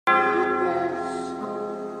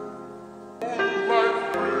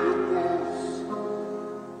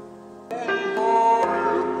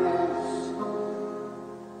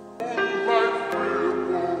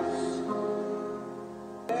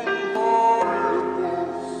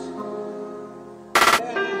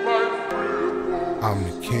I'm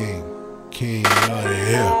the king of the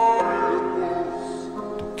hill.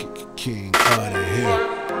 The king of the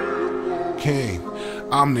hill.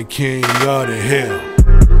 I'm the king of the hill.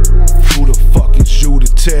 Who the fuck is you to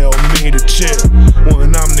tell me to chill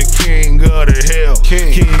when I'm the king of the hill?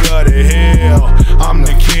 King of the hill. I'm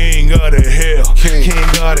the king of the hill. King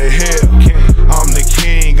of the hill. I'm the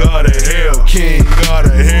king of the hill. King of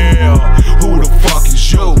the hill. Who the fuck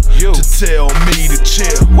is you to tell me to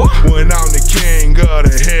chill when I'm the king of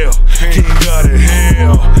the hill? King of the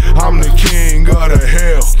hill. I'm the king of the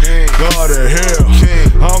hill. Of the hill.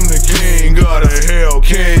 I'm the king of the hill.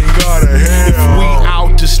 King of the hill. We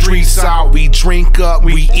out the streets out, we drink up,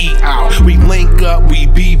 we eat out, we link up, we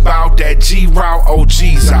be bout that G route.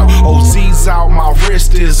 OG's out, OZ's out, my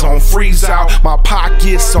wrist is on freeze out, my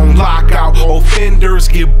pockets on lockout, offenders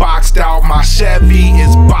get boxed out, my Chevy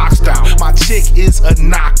is boxed out, my chick is a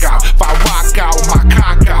knockout. If I rock out, my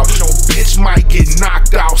cock out, your bitch might get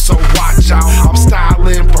knocked out, so watch out. I'm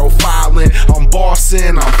styling, profiling, I'm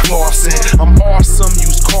bossing, I'm flossing, I'm awesome,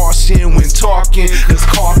 use caution when talking, cause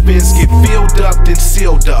coffins get filled up then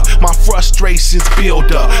sealed up, my frustrations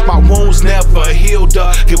build up, my wounds never healed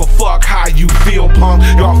up. Give a fuck how you feel, punk.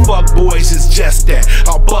 Y'all fuck boys is just that.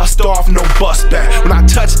 I'll bust off, no bust back. When I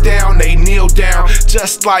touch down, they kneel down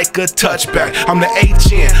just like a touchback. I'm the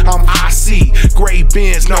HN, I'm IC, gray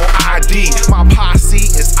Benz, no ID. My posse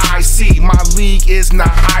is IC, my league is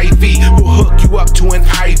not IV. We'll hook you up to an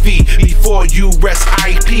IV before you rest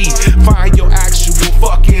IP. Find your actual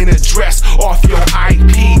fucking address off your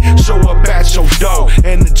IP. Show up at your door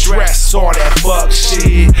and the dress, all that fuck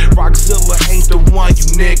shit. Rockzilla ain't the one you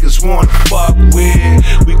niggas wanna fuck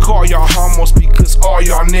with. We call y'all homos because all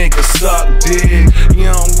y'all niggas suck dick. You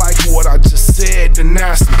don't like what I just said, then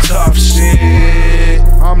that's some tough shit.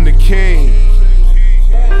 I'm the king.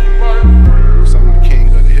 So I'm the king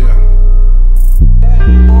of the hill.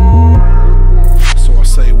 So I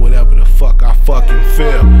say whatever the fuck I fucking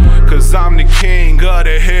feel, cause I'm the king of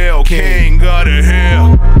the hill. King of the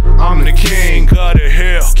hill. I'm the king of the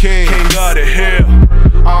hill. King of the hill.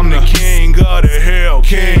 I'm the king of the hill.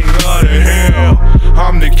 King of the hill.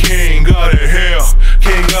 I'm the king of the hill.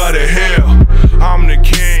 King of the hill. I'm the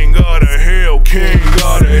king of the hill. King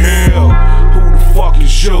of the hill. Who the fuck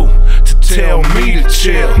is you to tell me to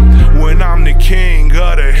chill when I'm the king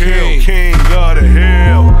of the hill? King of the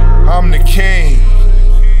hill. I'm the king.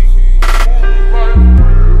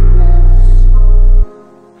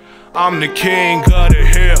 I'm the king of the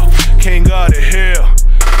hill. King of the hill.